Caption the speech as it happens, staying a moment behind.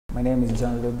My name is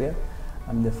John Lubia.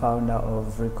 I'm the founder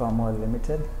of YE2Grow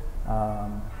Limited.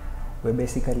 We're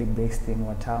basically based in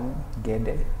Watamu,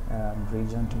 Gede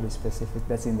region to be specific.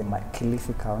 That's in the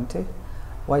Kilifi County.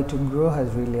 YE2Grow has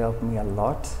really helped me a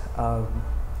lot.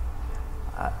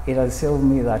 It has saved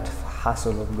me that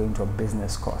hassle of going to a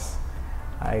business course.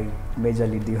 I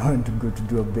majorly didn't want to go to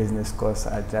do a business course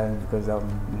at times because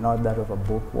I'm not that of a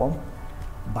bookworm,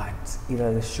 but it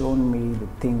has shown me the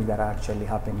things that are actually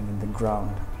happening in the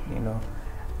ground, you know.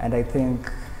 And I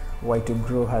think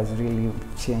YE2Grow has really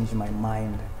changed my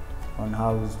mind on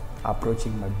how I was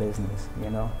approaching my business,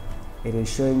 you know. It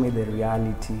is showing me the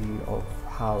reality of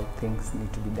how things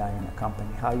need to be done in a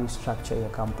company, how you structure your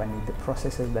company, the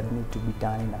processes that need to be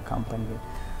done in a company,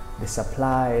 the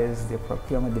supplies, the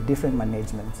procurement, the different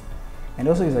managements. And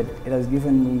also it has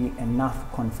given me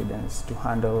enough confidence to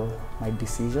handle my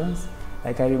decisions.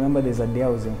 Like I remember there's a day I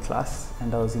was in class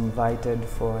and I was invited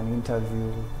for an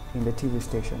interview in the TV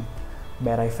station,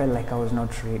 but I felt like I was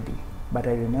not ready. But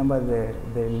I remember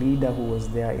the leader who was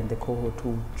there in the cohort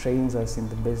who trains us in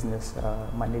the business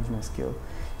management skill.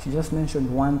 She just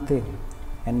mentioned one thing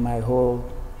and my whole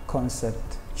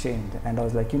concept changed. And I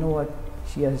was like, you know what?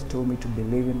 She has told me to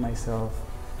believe in myself,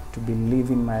 to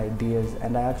believe in my ideas.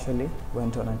 And I actually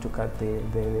went on and took out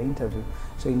the interview.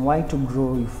 So in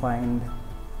YE2Grow, you find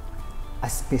a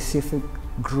specific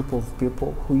group of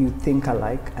people who you think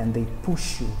alike and they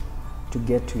push you to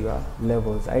get to your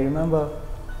levels. I remember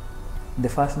the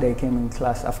first day I came in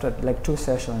class, after like 2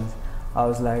 sessions, I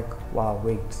was like, wow,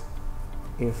 wait.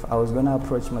 If I was gonna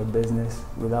approach my business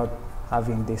without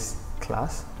having this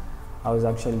class, I was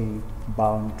actually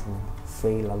bound to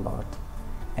fail a lot.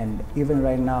 And even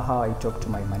right now, how I talk to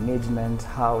my management,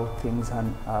 how things are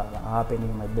happening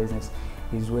in my business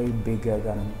is way bigger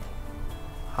than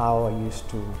how I used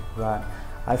to run.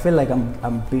 I feel like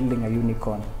I'm building a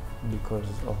unicorn because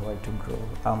of YE2Grow.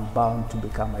 I'm bound to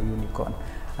become a unicorn.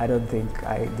 I don't think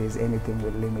there's anything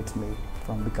will limit me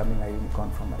from becoming a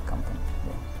unicorn from my company.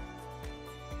 Yeah.